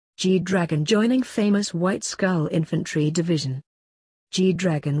G-Dragon joining famous White Skull Infantry Division.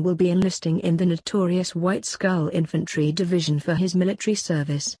 G-Dragon will be enlisting in the notorious White Skull Infantry Division for his military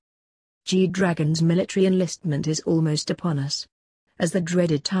service. G-Dragon's military enlistment is almost upon us. As the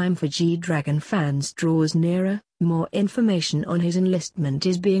dreaded time for G-Dragon fans draws nearer, more information on his enlistment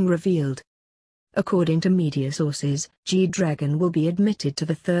is being revealed. According to media sources, G-Dragon will be admitted to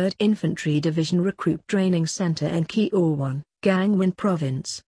the 3rd Infantry Division Recruit Training Center in Cheorwon, Gangwon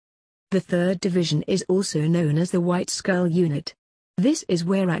Province. The 3rd Division is also known as the White Skull Unit. This is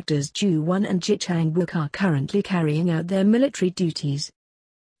where actors Cheorwon and Chang Wook are currently carrying out their military duties.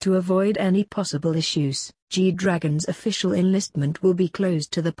 To avoid any possible issues, G-Dragon's official enlistment will be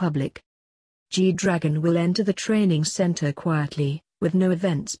closed to the public. G-Dragon will enter the training center quietly, with no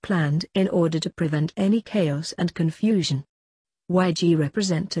events planned in order to prevent any chaos and confusion. YG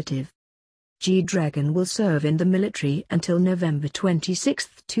representative. G-Dragon will serve in the military until November 26,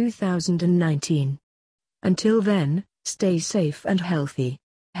 2019. Until then, stay safe and healthy.